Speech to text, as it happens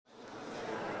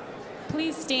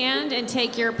Please stand and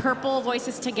take your purple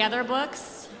Voices Together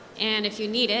books, and if you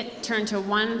need it, turn to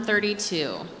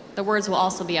 132. The words will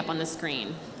also be up on the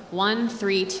screen.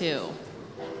 132.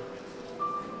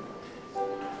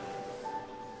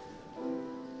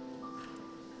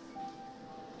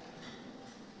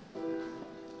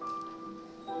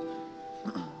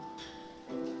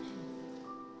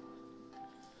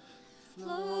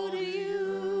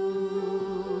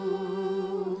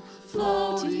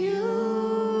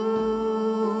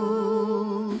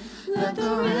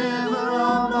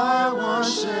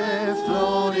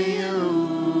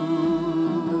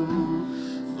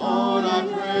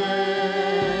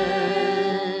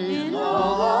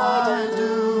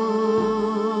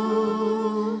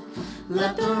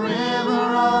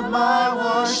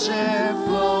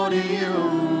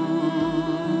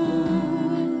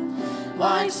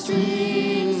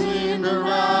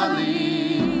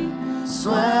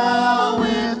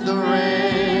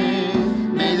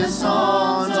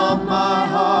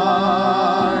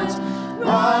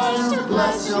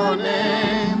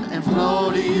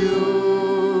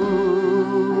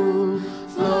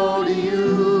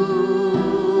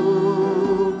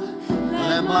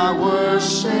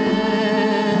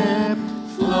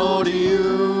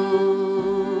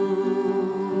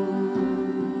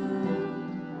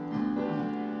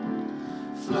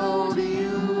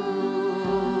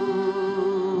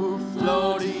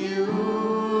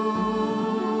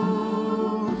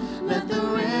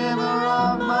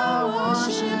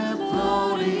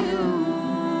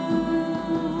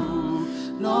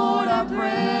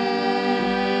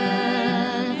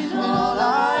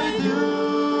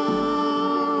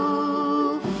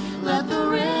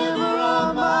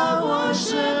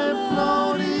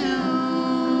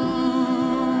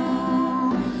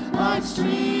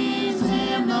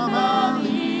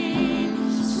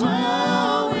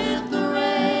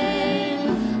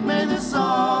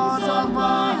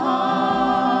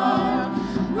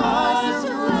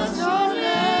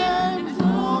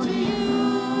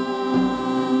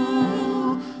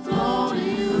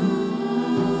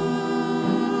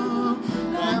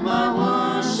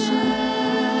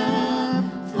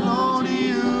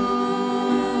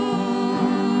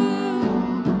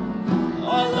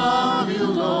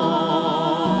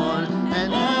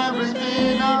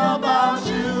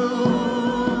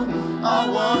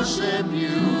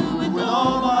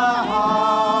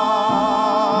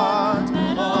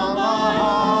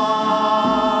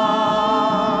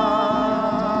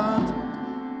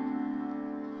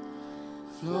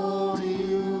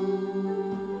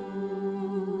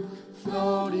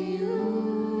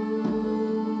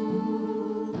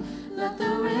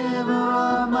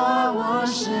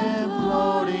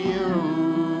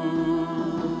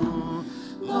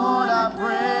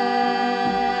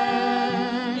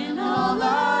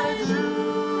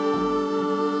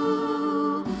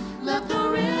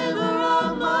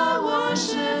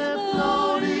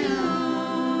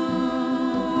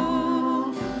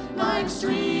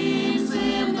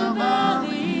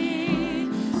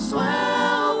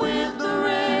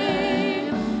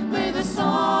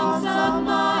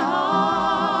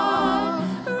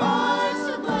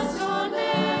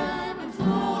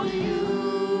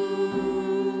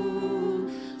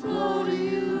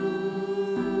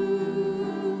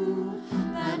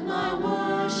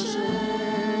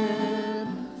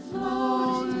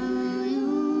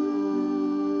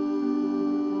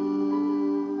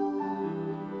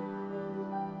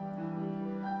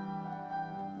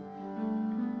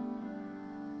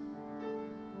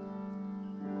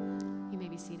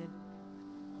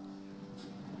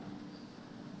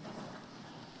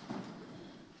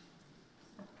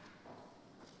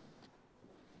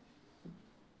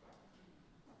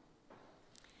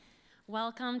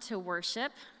 Welcome to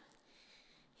worship.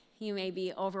 You may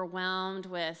be overwhelmed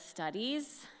with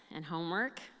studies and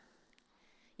homework.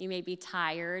 You may be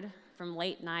tired from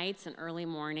late nights and early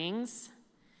mornings.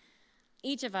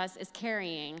 Each of us is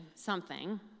carrying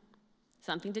something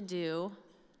to do,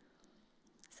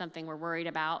 something we're worried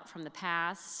about from the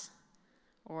past,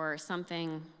 or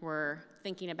something we're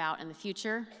thinking about in the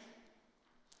future.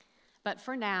 But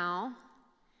for now,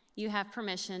 you have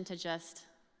permission to just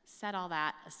set all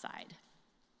that aside.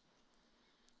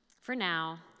 For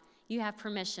now, you have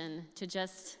permission to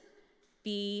just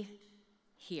be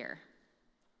here.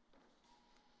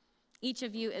 Each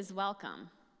of you is welcome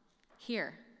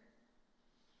here.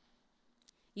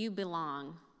 You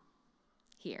belong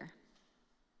here.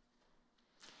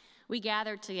 We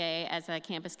gathered today as a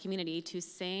campus community to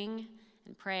sing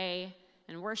and pray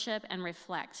and worship and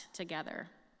reflect together.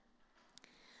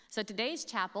 So today's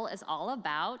chapel is all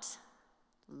about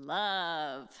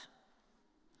love.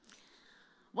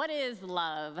 What is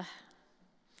love?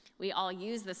 We all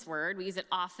use this word. We use it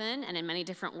often and in many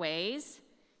different ways.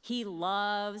 He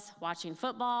loves watching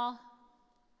football.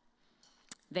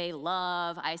 They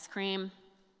love ice cream.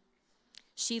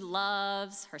 She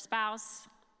loves her spouse.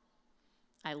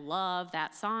 I love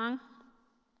that song.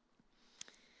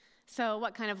 So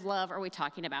what kind of love are we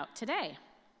talking about today?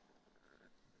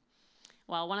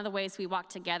 Well, one of the ways we walk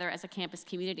together as a campus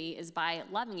community is by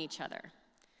loving each other,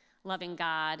 loving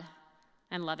God,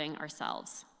 and loving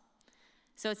ourselves.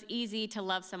 So it's easy to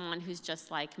love someone who's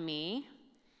just like me,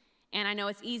 and I know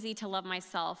it's easy to love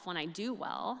myself when I do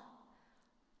well,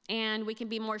 and we can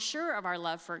be more sure of our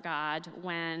love for God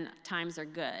when times are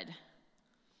good.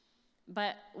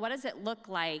 But what does it look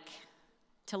like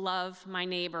to love my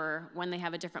neighbor when they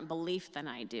have a different belief than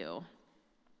I do?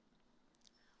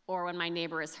 Or when my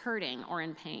neighbor is hurting or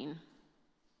in pain?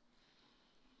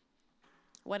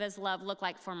 What does love look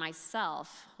like for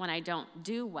myself when I don't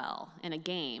do well in a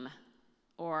game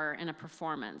or in a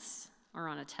performance or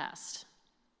on a test?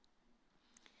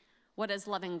 What does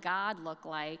loving God look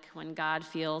like when God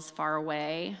feels far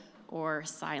away or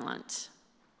silent?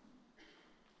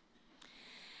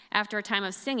 After a time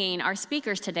of singing, our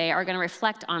speakers today are going to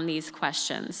reflect on these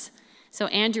questions. So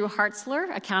Andrew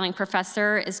Hartzler, accounting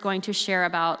professor, is going to share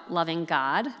about loving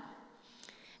God.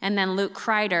 And then Luke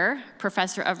Kreider,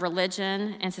 professor of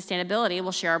religion and sustainability,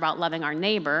 will share about loving our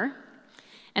neighbor.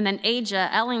 And then Aja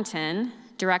Ellington,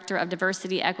 director of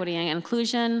diversity, equity, and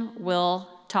inclusion, will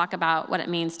talk about what it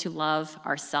means to love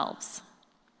ourselves.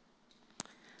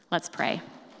 Let's pray.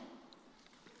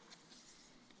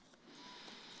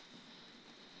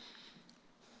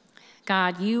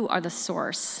 God, you are the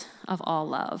source of all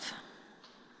love.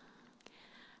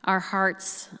 Our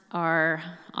hearts are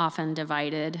often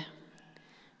divided.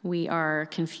 We are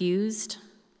confused,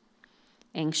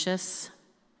 anxious,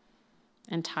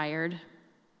 and tired.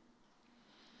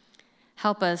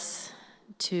 Help us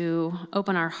to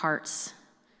open our hearts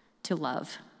to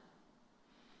love.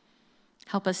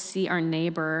 Help us see our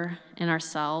neighbor and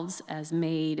ourselves as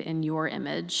made in your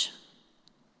image.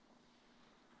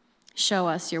 Show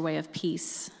us your way of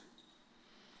peace.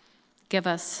 Give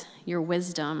us your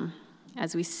wisdom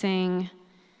as we sing,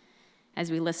 as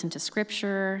we listen to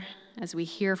scripture, as we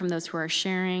hear from those who are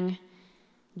sharing.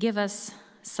 Give us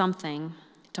something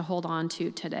to hold on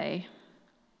to today.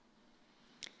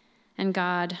 And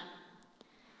God,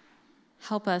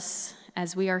 help us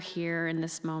as we are here in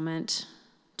this moment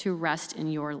to rest in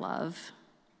your love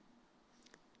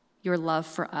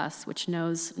for us, which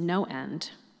knows no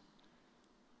end,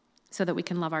 so that we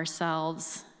can love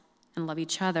ourselves and love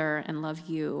each other and love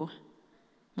you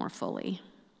more fully.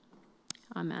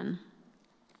 Amen.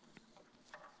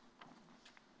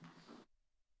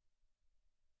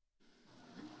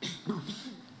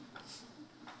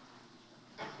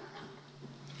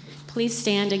 Please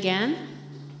stand again.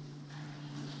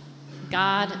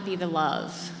 God be the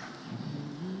love.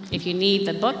 If you need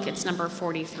the book, it's number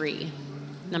 43,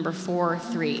 number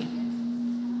 43.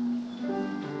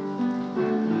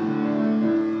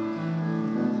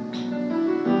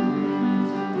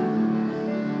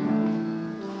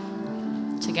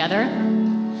 Together.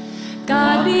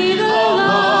 God be the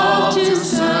love to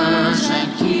search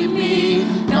and keep me.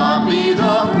 God be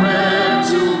the prayer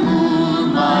to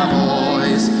move my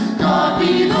voice. God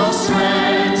be the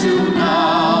strength to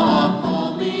now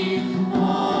uphold me.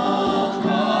 Oh,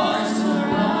 Christ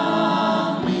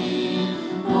surround me.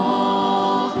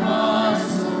 Oh, Christ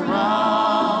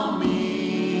surround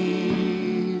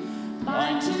me.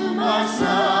 Bind to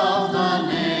myself the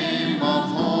name of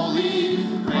holy,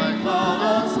 great cloud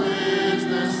of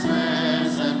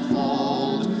witnesses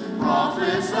enfold,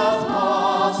 prophets,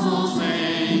 apostles,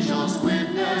 angels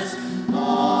witness.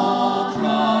 Oh,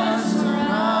 Christ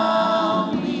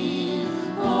surround me.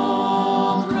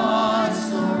 Oh, Christ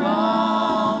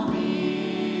surround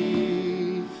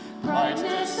me.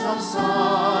 Brightness of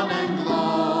sun and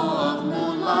glow of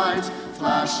moonlight,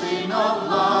 flashing of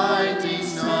lightning,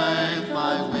 strength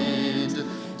my wind,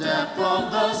 depth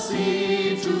of the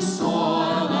sea to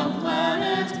soil the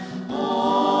planet.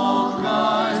 Oh,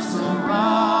 Christ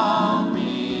surround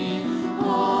me.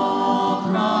 Oh,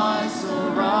 Christ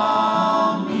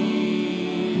surround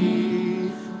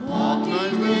me.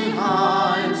 Walking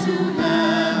behind to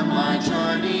them my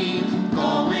journey,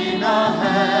 going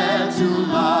ahead to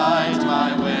light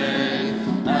my way,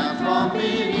 and from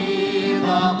beneath,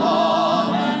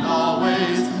 above, and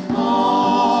always.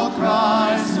 Oh,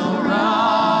 Christ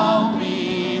surround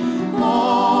me.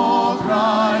 Oh,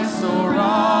 Christ surround me.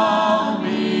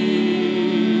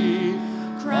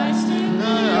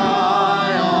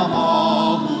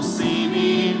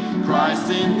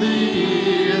 the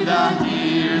ear that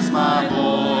hears my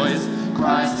voice,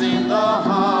 Christ in the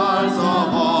hearts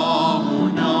of all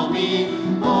who know me.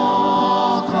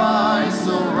 Oh, Christ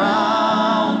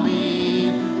around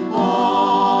me.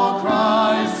 Oh,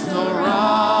 Christ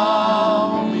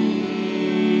around me.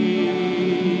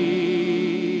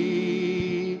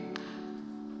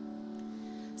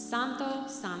 Santo,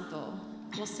 Santo.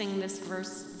 We'll sing this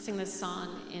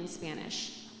song in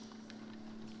Spanish.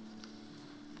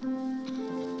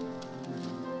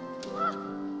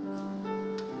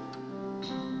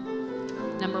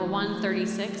 Number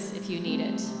 136, if you need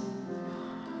it.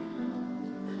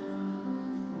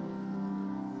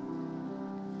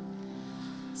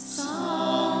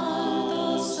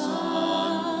 Santo,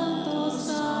 Santo,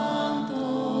 Santo,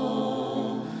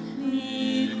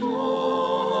 mi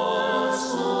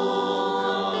corazón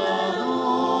te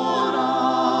adora,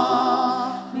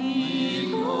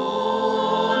 mi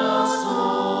corazón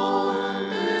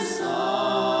te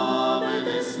sabe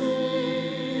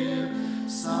decir,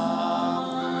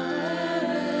 Santo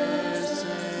eres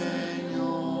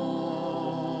Señor.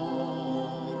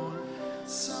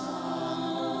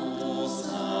 Santo,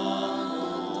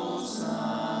 Santo,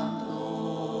 Santo,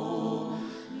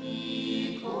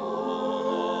 mi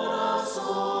corazón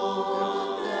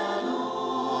te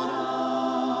adora,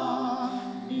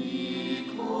 mi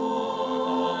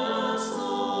corazón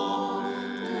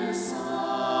te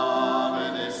sabe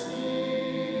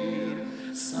decir,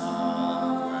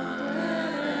 Santo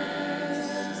eres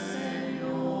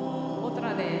Señor.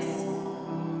 Otra vez.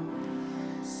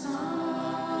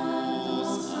 Santo,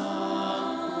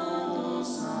 Santo,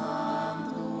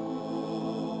 Santo,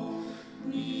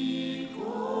 mi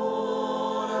corazón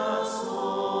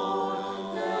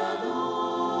te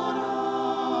adora,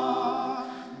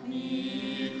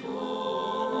 mi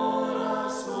corazón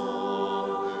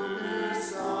te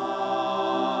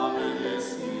sabe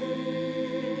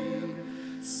decir,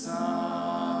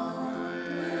 Santo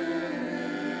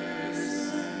eres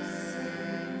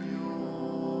Señor.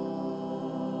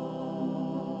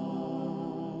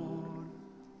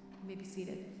 You may be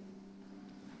seated.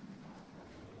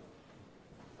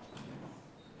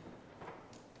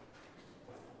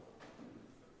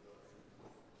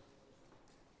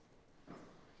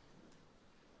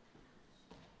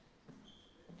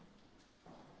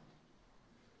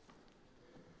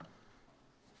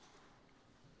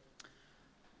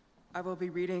 I will be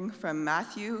reading from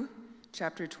Matthew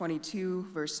chapter 22,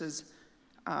 verses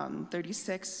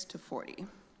 36 to 40.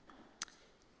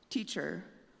 Teacher,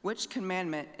 which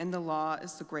commandment in the law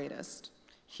is the greatest?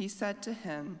 He said to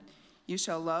him, you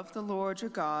shall love the Lord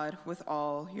your God with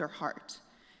all your heart,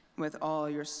 with all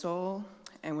your soul,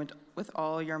 and with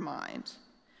all your mind.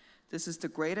 This is the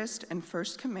greatest and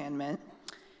first commandment,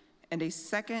 and a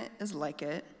second is like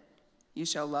it. You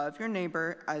shall love your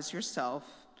neighbor as yourself.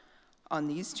 On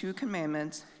these two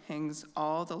commandments hangs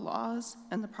all the laws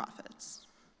and the prophets.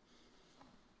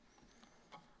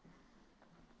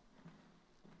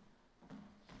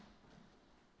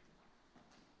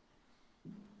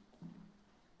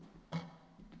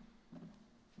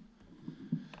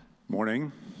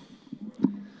 Morning.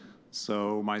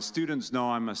 So my students know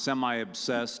I'm a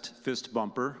semi-obsessed fist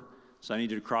bumper, so I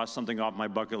need you to cross something off my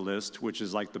bucket list, which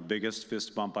is like the biggest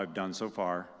fist bump I've done so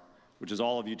far, which is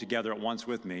all of you together at once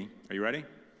with me. Are you ready?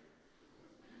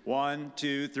 1,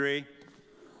 2, 3.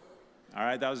 All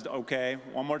right, that was okay.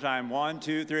 One more time. 1,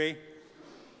 2, 3.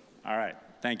 All right,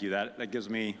 thank you. That gives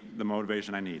me the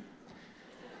motivation I need.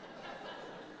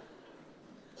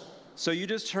 So you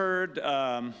just heard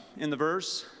in the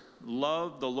verse,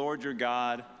 love the Lord your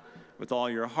God with all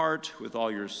your heart, with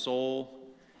all your soul,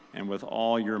 and with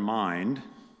all your mind.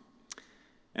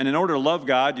 And in order to love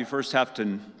God, you first have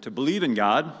to believe in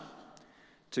God,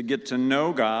 to get to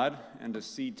know God, and to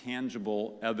see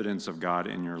tangible evidence of God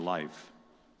in your life.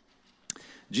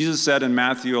 Jesus said in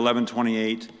Matthew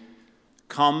 11:28,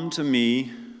 come to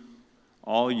me,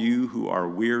 all you who are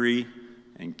weary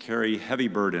and carry heavy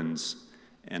burdens,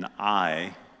 and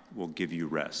I will give you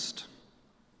rest.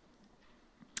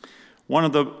 One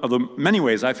of the many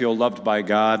ways I feel loved by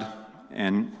God,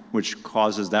 and which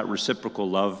causes that reciprocal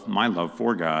love, my love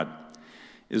for God,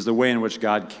 is the way in which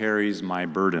God carries my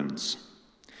burdens.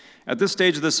 At this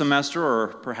stage of the semester, or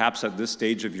perhaps at this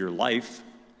stage of your life,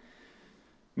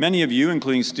 many of you,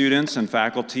 including students and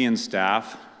faculty and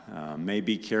staff, may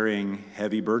be carrying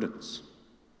heavy burdens.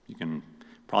 You can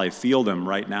probably feel them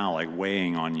right now, like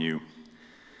weighing on you.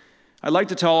 I'd like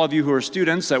to tell all of you who are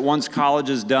students that once college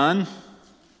is done,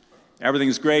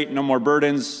 everything's great, no more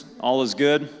burdens, all is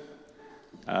good.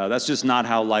 That's just not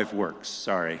how life works,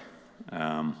 sorry.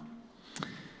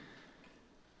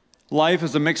 Life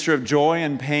is a mixture of joy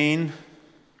and pain,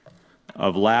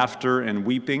 of laughter and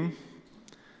weeping,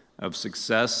 of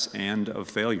success and of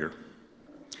failure.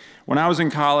 When I was in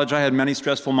college, I had many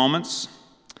stressful moments,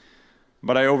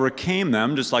 but I overcame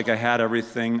them just like I had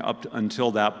everything up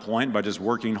until that point by just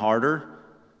working harder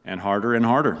and harder and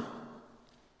harder.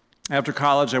 After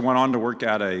college, I went on to work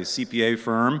at a CPA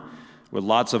firm with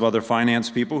lots of other finance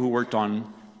people who worked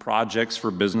on projects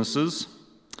for businesses.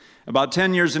 About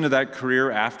 10 years into that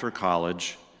career after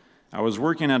college, I was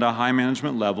working at a high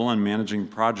management level and managing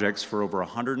projects for over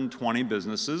 120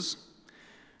 businesses,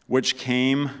 which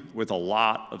came with a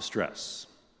lot of stress,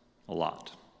 a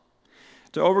lot.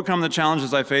 To overcome the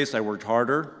challenges I faced, I worked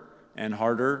harder and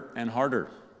harder and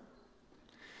harder.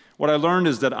 What I learned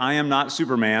is that I am not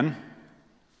Superman.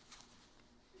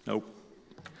 Nope.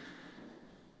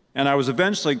 And I was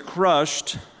eventually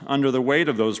crushed under the weight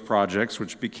of those projects,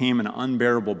 which became an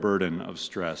unbearable burden of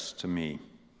stress to me,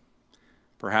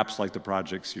 perhaps like the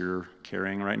projects you're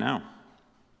carrying right now.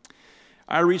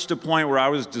 I reached a point where I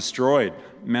was destroyed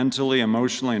mentally,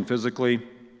 emotionally, and physically.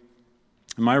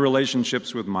 My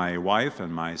relationships with my wife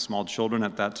and my small children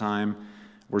at that time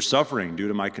were suffering due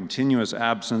to my continuous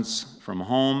absence from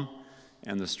home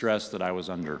and the stress that I was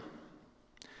under.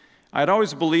 I had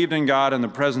always believed in God and the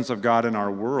presence of God in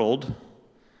our world,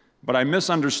 but I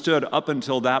misunderstood up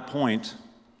until that point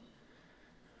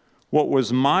what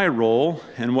was my role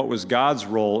and what was God's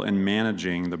role in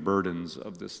managing the burdens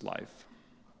of this life.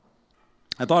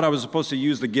 I thought I was supposed to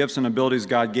use the gifts and abilities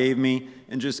God gave me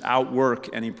and just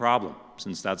outwork any problem,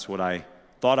 since that's what I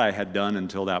thought I had done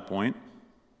until that point.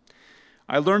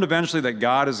 I learned eventually that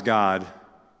God is God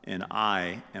and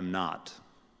I am not.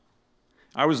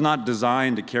 I was not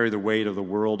designed to carry the weight of the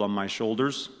world on my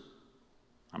shoulders.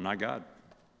 I'm not God.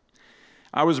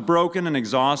 I was broken and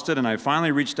exhausted, and I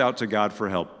finally reached out to God for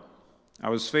help. I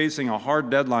was facing a hard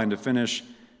deadline to finish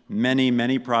many,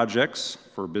 many projects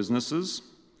for businesses,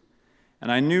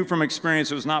 and I knew from experience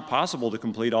it was not possible to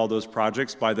complete all those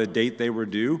projects by the date they were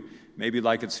due. Maybe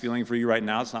like it's feeling for you right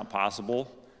now, it's not possible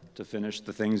to finish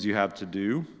the things you have to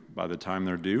do by the time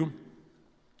they're due.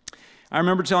 I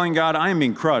remember telling God, I am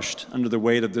being crushed under the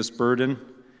weight of this burden,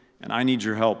 and I need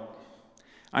your help.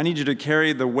 I need you to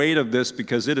carry the weight of this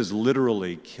because it is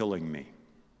literally killing me.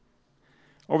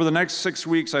 Over the next 6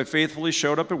 weeks, I faithfully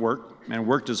showed up at work and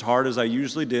worked as hard as I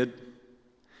usually did,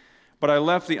 but I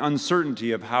left the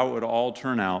uncertainty of how it would all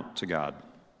turn out to God.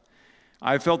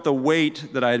 I felt the weight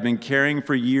that I had been carrying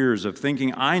for years of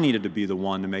thinking I needed to be the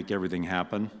one to make everything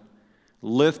happen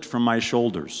lift from my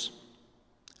shoulders.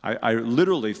 I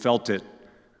literally felt it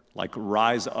like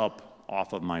rise up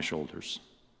off of my shoulders.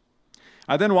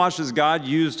 I then watched as God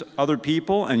used other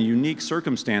people and unique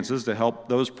circumstances to help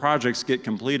those projects get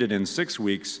completed in 6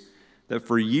 weeks that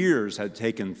for years had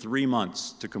taken 3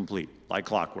 months to complete, like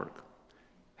clockwork,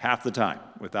 half the time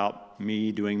without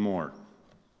me doing more.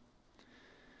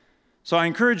 So I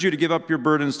encourage you to give up your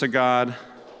burdens to God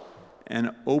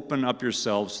and open up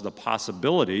yourselves to the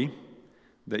possibility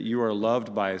that you are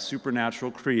loved by a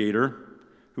supernatural creator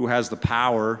who has the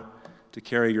power to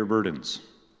carry your burdens.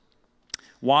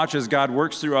 Watch as God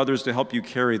works through others to help you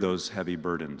carry those heavy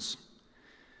burdens.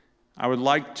 I would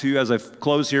like to, as I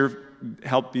close here,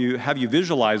 have you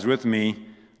visualize with me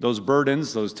those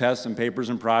burdens, those tests and papers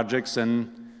and projects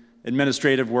and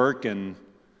administrative work and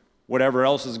whatever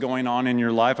else is going on in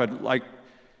your life. I'd like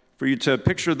for you to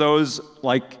picture those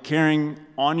like carrying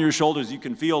on your shoulders. You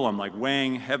can feel them like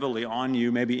weighing heavily on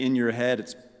you, maybe in your head.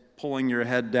 It's pulling your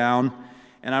head down.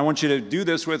 And I want you to do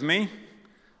this with me.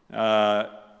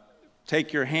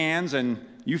 Take your hands and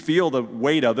you feel the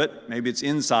weight of it. Maybe it's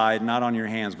inside, not on your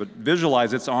hands, but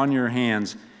visualize it's on your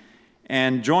hands.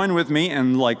 And join with me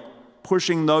in like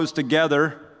pushing those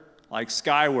together like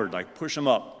skyward, like push them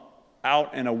up,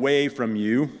 out and away from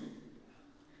you.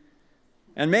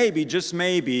 And maybe, just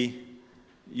maybe,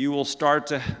 you will start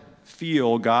to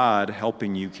feel God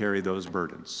helping you carry those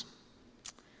burdens.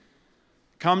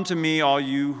 Come to me, all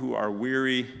you who are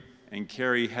weary and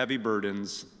carry heavy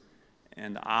burdens,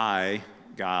 and I,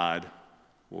 God,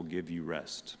 will give you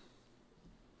rest.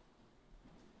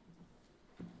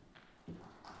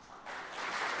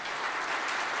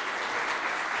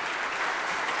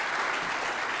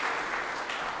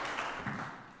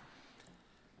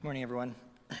 Morning, everyone.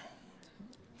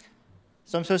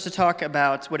 So I'm supposed to talk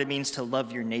about what it means to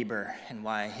love your neighbor and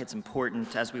why it's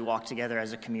important as we walk together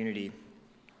as a community.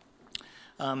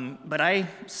 But I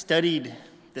studied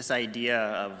this idea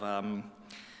of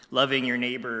loving your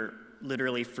neighbor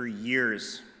literally for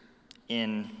years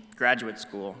in graduate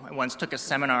school. I once took a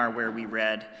seminar where we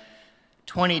read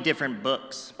 20 different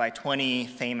books by 20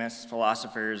 famous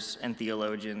philosophers and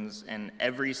theologians, and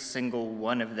every single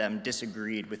one of them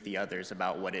disagreed with the others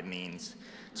about what it means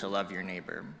to love your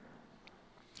neighbor.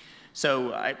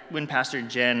 So when Pastor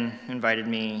Jen invited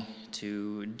me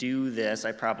to do this,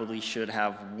 I probably should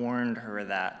have warned her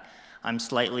that I'm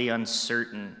slightly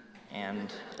uncertain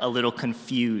and a little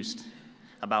confused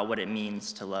about what it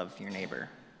means to love your neighbor.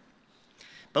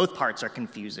 Both parts are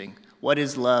confusing. What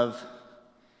is love?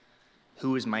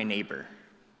 Who is my neighbor?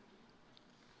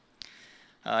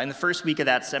 In the first week of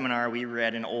that seminar, we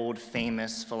read an old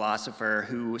famous philosopher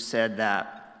who said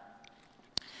that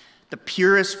the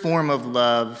purest form of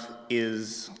love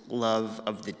is love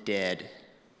of the dead.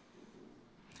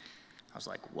 I was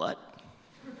like, what?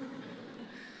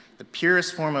 The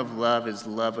purest form of love is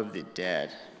love of the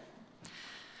dead.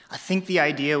 I think the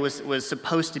idea was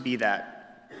supposed to be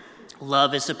that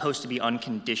love is supposed to be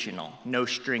unconditional, no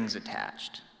strings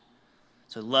attached.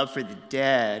 So love for the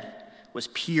dead was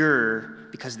pure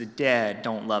because the dead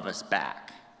don't love us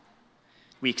back.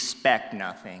 We expect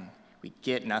nothing. We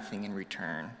get nothing in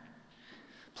return.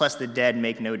 Plus, the dead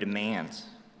make no demands.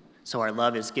 So our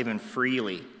love is given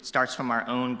freely. It starts from our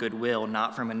own goodwill,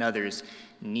 not from another's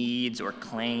needs or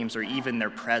claims or even their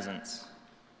presence.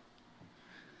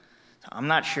 So I'm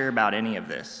not sure about any of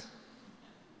this.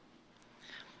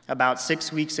 About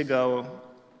 6 weeks ago,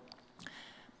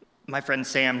 my friend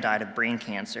Sam died of brain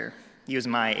cancer. He was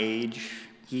my age.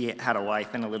 He had a wife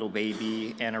and a little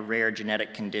baby and a rare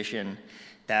genetic condition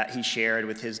that he shared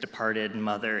with his departed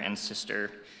mother and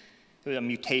sister. It was a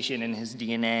mutation in his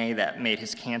DNA that made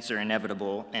his cancer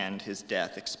inevitable and his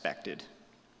death expected.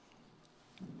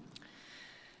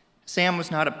 Sam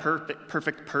was not a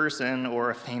perfect person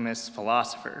or a famous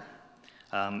philosopher,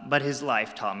 but his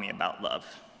life taught me about love.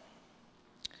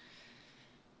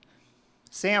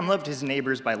 Sam loved his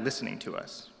neighbors by listening to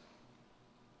us,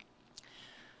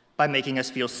 by making us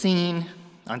feel seen,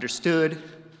 understood,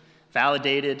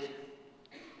 validated.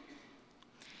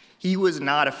 He was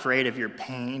not afraid of your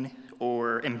pain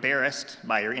or embarrassed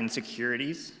by your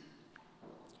insecurities,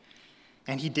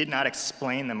 and he did not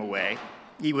explain them away.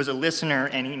 He was a listener,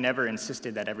 and he never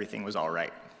insisted that everything was all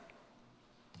right.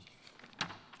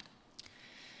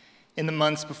 In the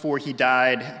months before he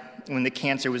died, when the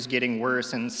cancer was getting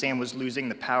worse and Sam was losing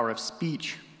the power of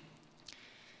speech,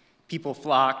 people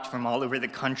flocked from all over the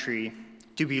country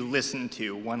to be listened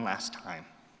to one last time.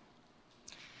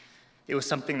 It was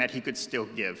something that he could still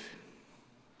give.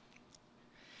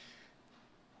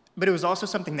 But it was also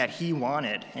something that he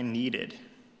wanted and needed.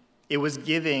 It was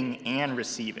giving and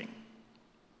receiving.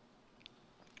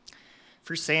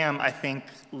 For Sam, I think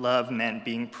love meant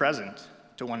being present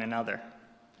to one another.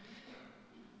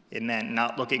 It meant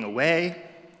not looking away.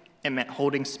 It meant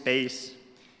holding space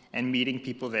and meeting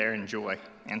people there in joy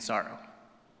and sorrow.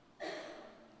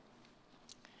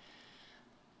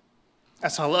 I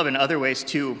saw love in other ways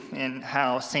too, in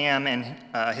how Sam and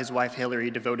his wife Hillary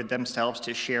devoted themselves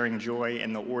to sharing joy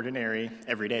in the ordinary,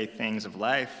 everyday things of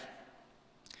life.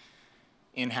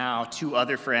 In how two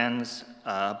other friends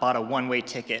bought a one-way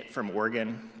ticket from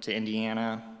Oregon to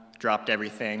Indiana, dropped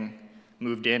everything,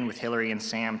 moved in with Hillary and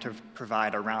Sam to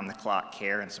provide around-the-clock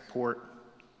care and support.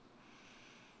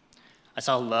 I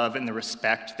saw love in the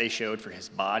respect they showed for his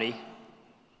body.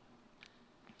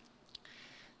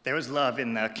 There was love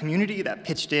in the community that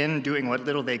pitched in, doing what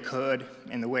little they could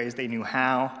in the ways they knew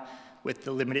how, with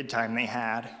the limited time they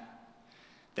had.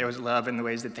 There was love in the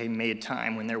ways that they made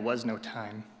time when there was no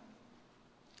time.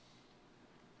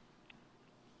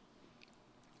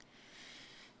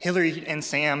 Hillary and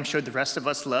Sam showed the rest of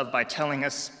us love by telling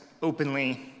us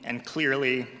openly and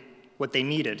clearly what they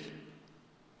needed,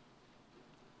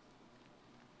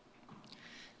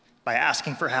 by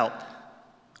asking for help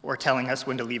or telling us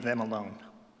when to leave them alone.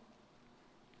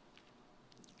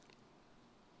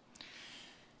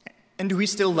 And do we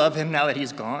still love him now that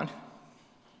he's gone?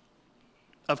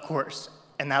 Of course,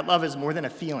 and that love is more than a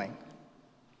feeling.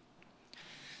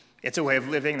 It's a way of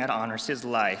living that honors his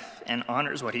life and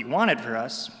honors what he wanted for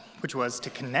us, which was to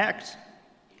connect,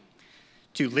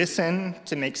 to listen,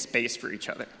 to make space for each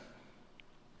other.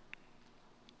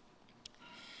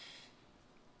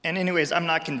 And anyways, I'm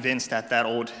not convinced that that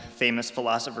old famous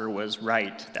philosopher was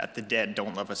right, that the dead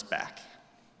don't love us back.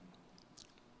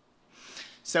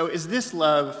 So is this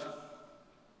love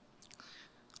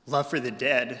for the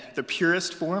dead, the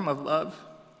purest form of love?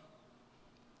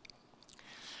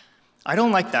 I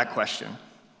don't like that question.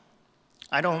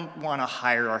 I don't want a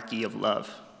hierarchy of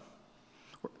love.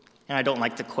 And I don't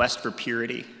like the quest for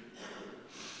purity.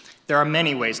 There are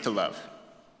many ways to love.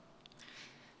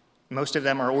 Most of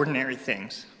them are ordinary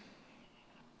things.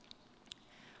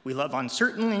 We love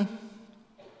uncertainly.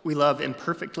 We love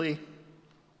imperfectly.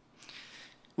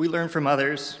 We learn from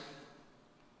others.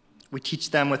 We teach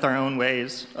them with our own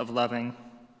ways of loving,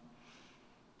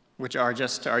 which are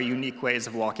just our unique ways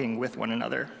of walking with one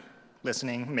another,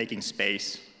 listening, making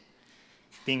space,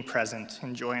 being present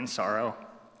in joy and sorrow,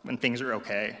 when things are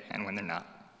okay and when they're not.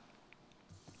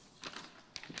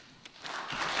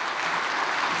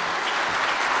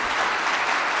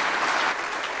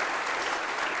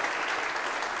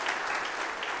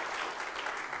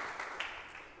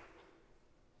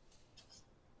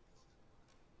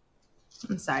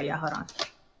 I'm sorry, y'all, hold on.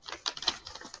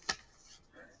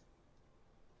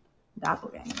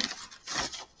 Doppelganger.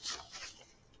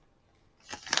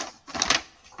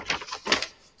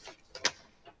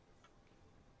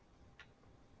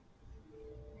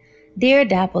 Dear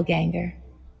Doppelganger.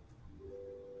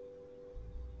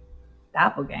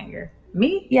 Doppelganger?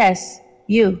 Me? Yes,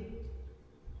 you.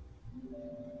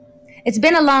 It's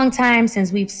been a long time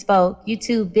since we've spoke. You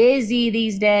too busy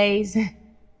these days.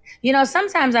 You know,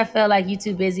 sometimes I feel like you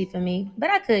too busy for me, but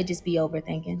I could just be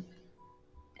overthinking.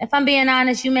 If I'm being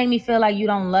honest, you make me feel like you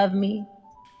don't love me.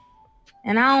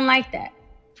 And I don't like that.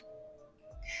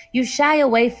 You shy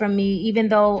away from me even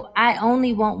though I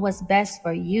only want what's best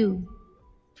for you.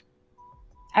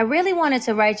 I really wanted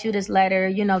to write you this letter,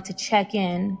 to check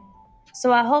in.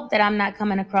 So I hope that I'm not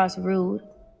coming across rude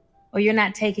or you're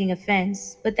not taking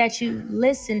offense, but that you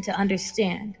listen to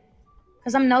understand.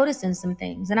 Because I'm noticing some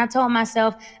things. And I told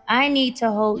myself, I need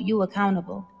to hold you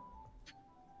accountable.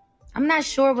 I'm not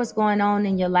sure what's going on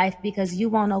in your life because you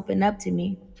won't open up to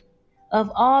me.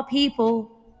 Of all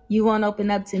people, you won't open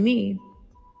up to me.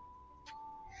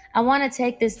 I want to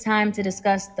take this time to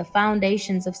discuss the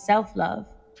foundations of self-love.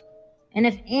 And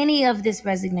if any of this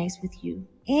resonates with you,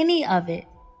 any of it,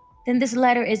 then this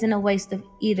letter isn't a waste of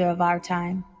either of our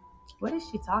time. What is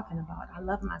she talking about? I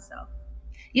love myself.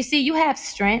 You see, you have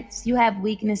strengths, you have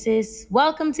weaknesses.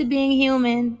 Welcome to being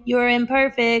human. You're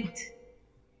imperfect.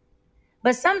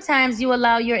 But sometimes you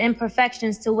allow your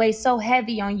imperfections to weigh so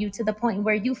heavy on you to the point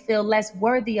where you feel less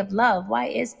worthy of love. Why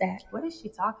is that? What is she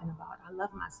talking about? I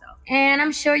love myself. And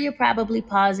I'm sure you're probably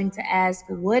pausing to ask,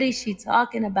 what is she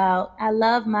talking about? I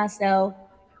love myself.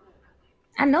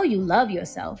 I know you love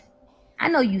yourself. I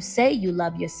know you say you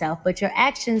love yourself, but your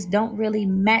actions don't really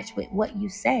match with what you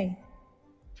say.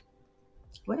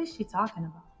 What is she talking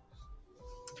about?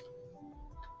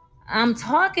 I'm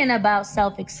talking about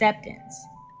self-acceptance.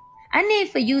 I need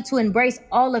for you to embrace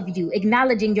all of you,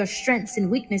 acknowledging your strengths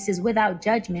and weaknesses without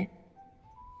judgment.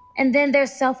 And then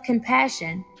there's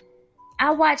self-compassion. I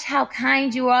watch how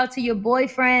kind you are to your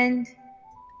boyfriend,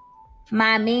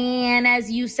 my man,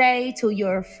 as you say, to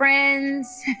your friends.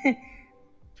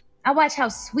 I watch how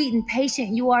sweet and patient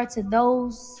you are to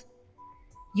those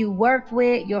you work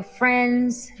with, your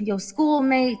friends, your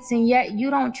schoolmates, and yet you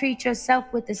don't treat yourself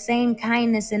with the same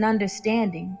kindness and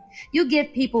understanding. You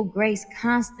give people grace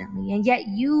constantly, and yet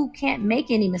you can't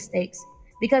make any mistakes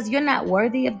because you're not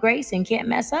worthy of grace and can't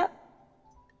mess up.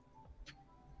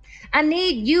 I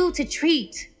need you to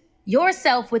treat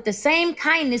yourself with the same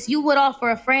kindness you would offer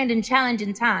a friend in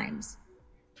challenging times.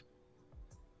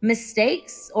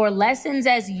 Mistakes, or lessons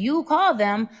as you call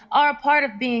them, are a part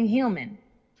of being human.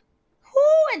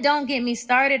 And don't get me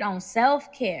started on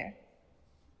self-care.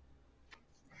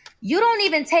 You don't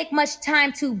even take much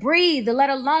time to breathe, let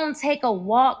alone take a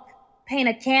walk, paint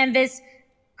a canvas,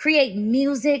 create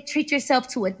music, treat yourself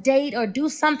to a date, or do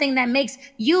something that makes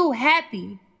you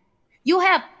happy. You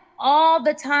have all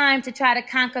the time to try to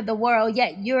conquer the world,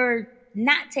 yet you're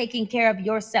not taking care of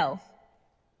yourself.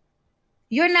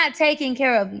 You're not taking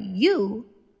care of you.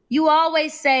 You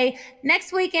always say,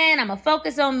 next weekend, I'm going to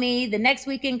focus on me. The next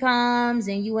weekend comes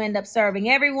and you end up serving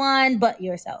everyone but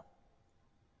yourself.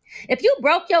 If you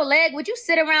broke your leg, would you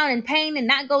sit around in pain and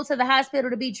not go to the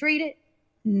hospital to be treated?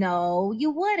 No,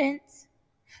 you wouldn't.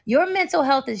 Your mental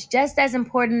health is just as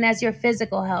important as your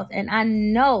physical health. And I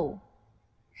know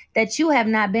that you have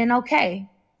not been okay.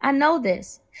 I know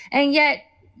this. And yet,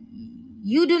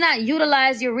 you do not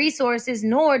utilize your resources,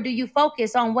 nor do you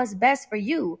focus on what's best for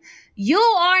you. You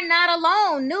are not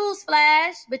alone,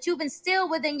 newsflash, but you've instilled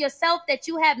within yourself that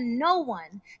you have no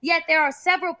one. Yet there are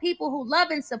several people who love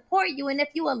and support you, and if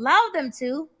you allow them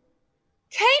to,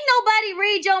 can't nobody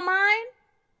read your mind.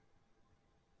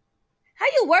 How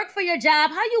you work for your job,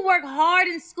 how you work hard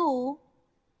in school,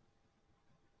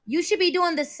 you should be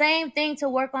doing the same thing to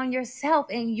work on yourself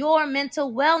and your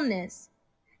mental wellness.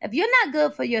 If you're not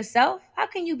good for yourself, how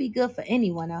can you be good for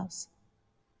anyone else?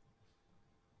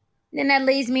 Then that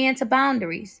leads me into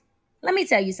boundaries. Let me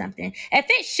tell you something. If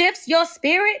it shifts your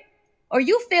spirit or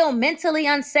you feel mentally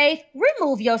unsafe,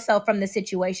 remove yourself from the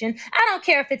situation. I don't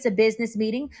care if it's a business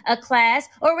meeting, a class,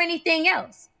 or anything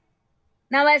else.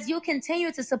 Now, as you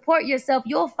continue to support yourself,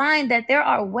 you'll find that there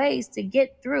are ways to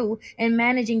get through in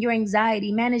managing your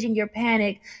anxiety, managing your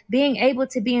panic, being able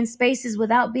to be in spaces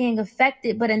without being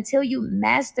affected. But until you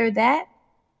master that,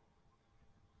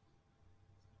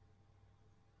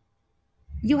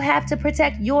 you have to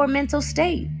protect your mental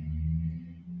state.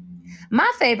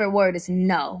 My favorite word is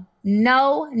no.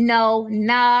 No, no,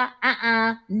 nah,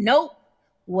 nope.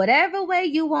 Whatever way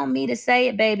you want me to say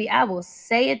it, baby, I will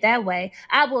say it that way.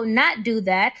 I will not do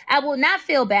that. I will not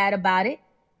feel bad about it.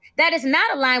 That is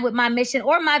not aligned with my mission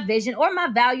or my vision or my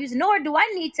values, nor do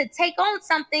I need to take on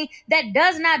something that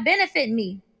does not benefit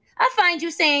me. I find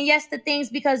you saying yes to things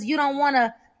because you don't want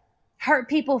to hurt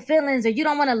people's feelings or you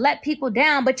don't want to let people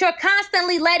down, but you're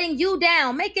constantly letting you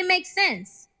down. Make it make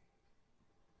sense.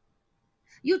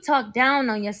 You talk down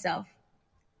on yourself.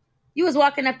 You was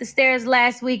walking up the stairs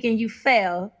last week and you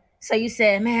fell. So you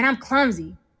said, man, I'm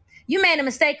clumsy. You made a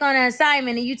mistake on an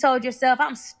assignment and you told yourself,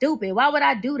 I'm stupid. Why would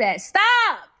I do that?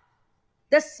 Stop.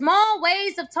 The small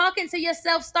ways of talking to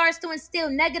yourself starts to instill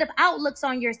negative outlooks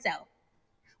on yourself,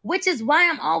 which is why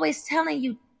I'm always telling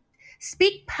you,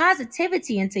 speak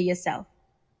positivity into yourself.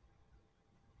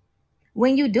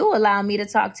 When you do allow me to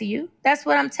talk to you, that's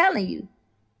what I'm telling you.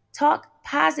 Talk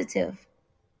positive.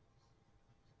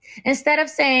 Instead of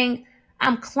saying,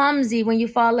 I'm clumsy when you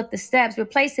fall up the steps,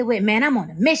 replace it with, man, I'm on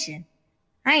a mission.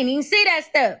 I ain't even see that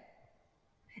stuff.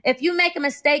 If you make a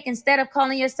mistake, instead of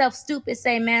calling yourself stupid,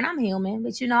 say, man, I'm human.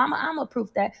 But I'm going to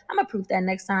prove that. I'm going to prove that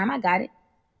next time. I got it.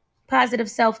 Positive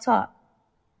self-talk.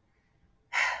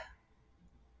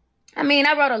 I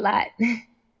wrote a lot,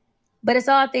 but it's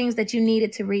all things that you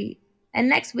needed to read. And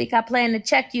next week, I plan to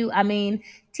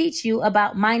teach you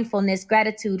about mindfulness,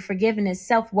 gratitude, forgiveness,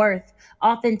 self-worth,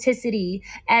 authenticity,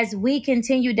 as we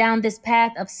continue down this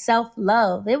path of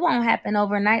self-love. It won't happen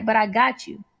overnight, but I got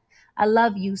you. I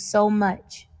love you so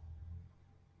much.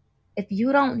 If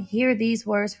you don't hear these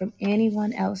words from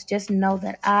anyone else, just know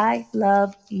that I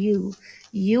love you.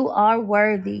 You are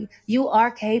worthy. You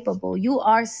are capable. You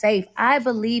are safe. I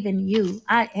believe in you.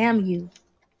 I am you.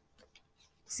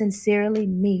 Sincerely,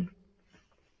 me.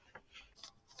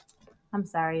 I'm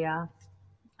sorry, y'all.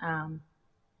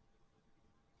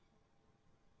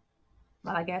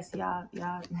 Well, I guess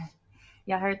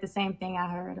y'all heard the same thing I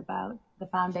heard about the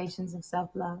foundations of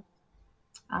self-love.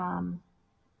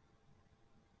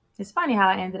 It's funny how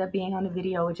I ended up being on the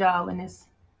video with y'all when this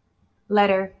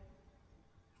letter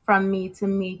from me to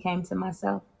me came to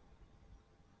myself.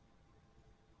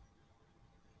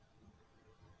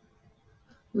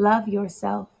 Love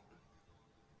yourself.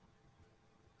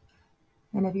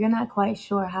 And if you're not quite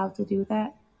sure how to do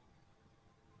that,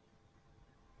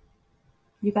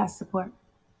 you got support.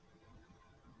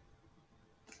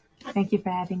 Thank you for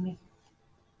having me.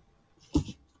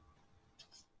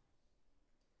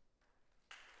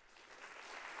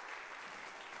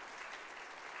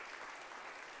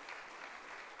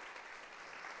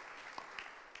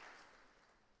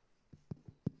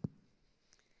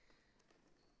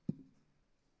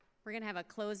 We're going to have a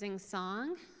closing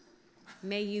song.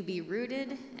 May you be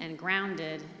rooted and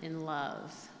grounded in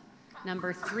love.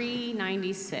 Number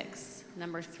 396.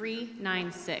 Number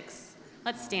 396.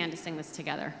 Let's stand to sing this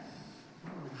together.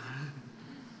 We're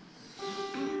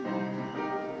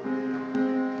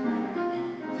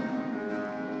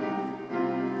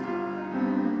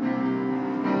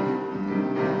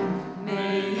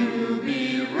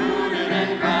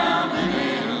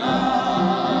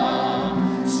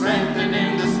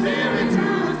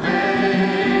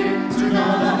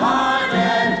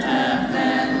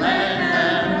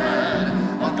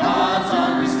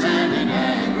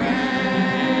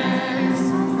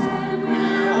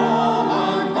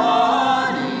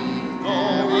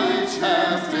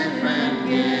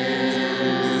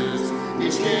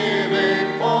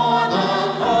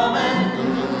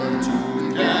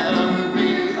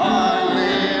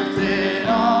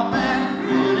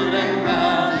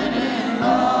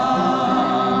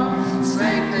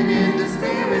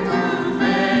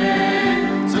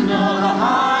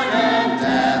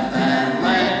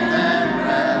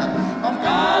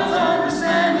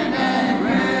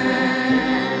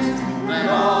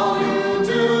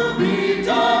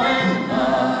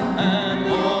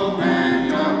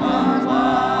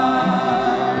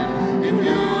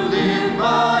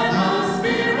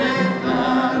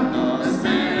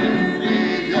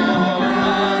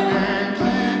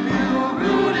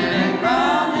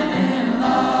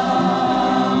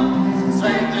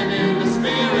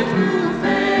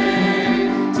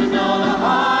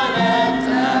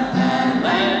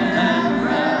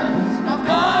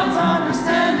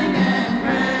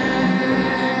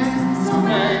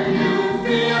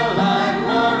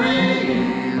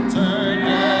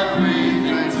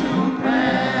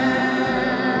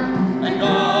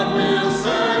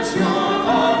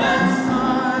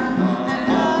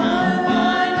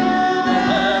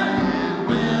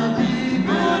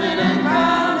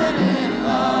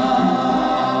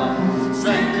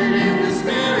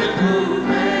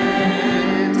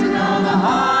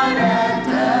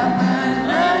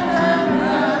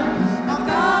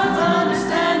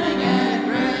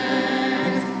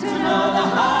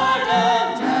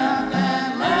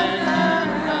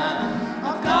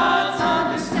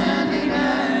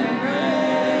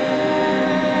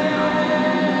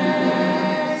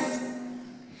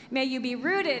May you be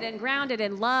rooted and grounded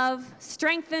in love,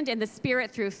 strengthened in the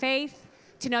Spirit through faith,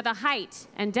 to know the height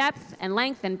and depth and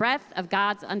length and breadth of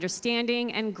God's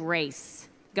understanding and grace.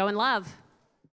 Go in love.